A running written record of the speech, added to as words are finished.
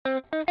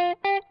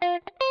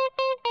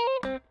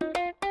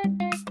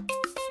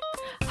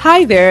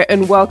Hi there,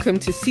 and welcome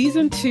to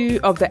Season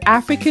 2 of the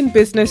African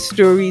Business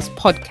Stories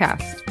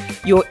podcast,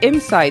 your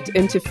insight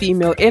into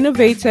female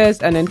innovators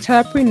and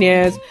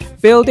entrepreneurs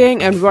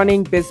building and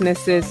running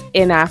businesses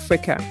in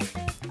Africa.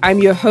 I'm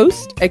your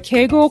host,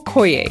 Akego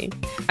Okoye,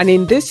 and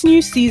in this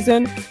new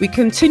season, we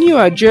continue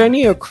our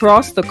journey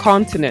across the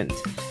continent,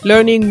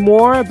 learning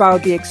more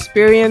about the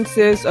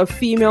experiences of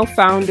female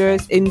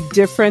founders in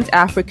different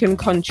African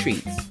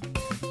countries.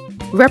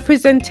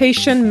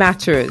 Representation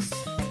matters.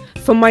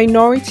 For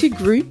minority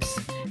groups,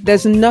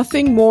 there's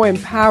nothing more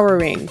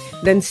empowering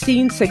than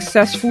seeing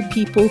successful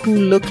people who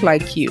look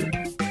like you.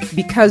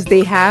 Because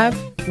they have,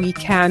 we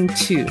can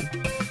too.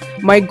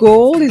 My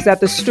goal is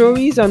that the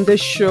stories on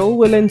this show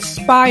will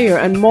inspire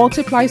and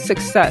multiply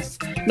success,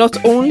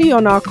 not only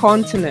on our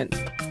continent,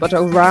 but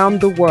around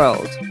the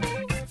world.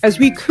 As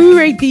we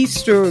curate these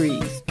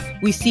stories,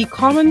 we see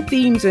common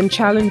themes and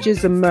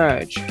challenges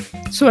emerge.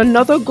 So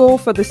another goal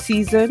for the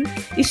season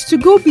is to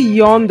go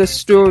beyond the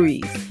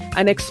stories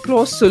and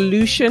explore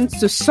solutions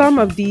to some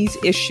of these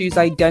issues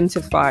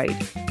identified.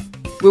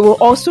 We will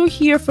also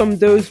hear from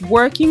those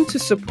working to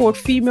support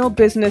female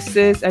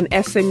businesses and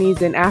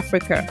SMEs in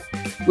Africa.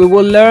 We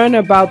will learn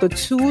about the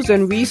tools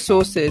and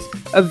resources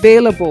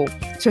available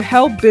to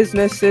help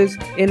businesses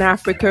in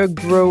Africa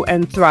grow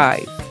and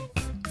thrive.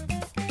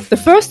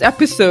 The first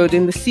episode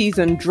in the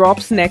season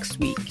drops next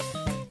week.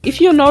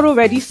 If you're not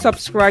already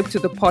subscribed to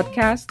the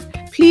podcast,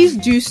 please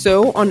do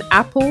so on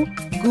Apple,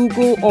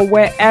 Google, or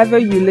wherever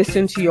you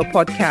listen to your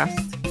podcast.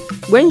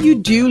 When you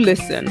do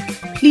listen,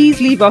 please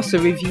leave us a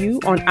review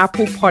on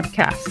Apple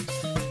Podcasts.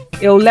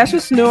 It'll let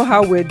us know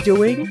how we're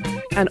doing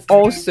and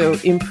also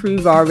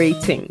improve our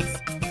ratings.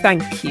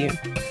 Thank you.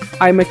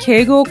 I'm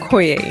Akego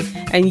Okoye,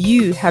 and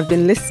you have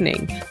been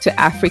listening to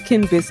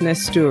African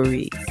Business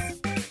Stories.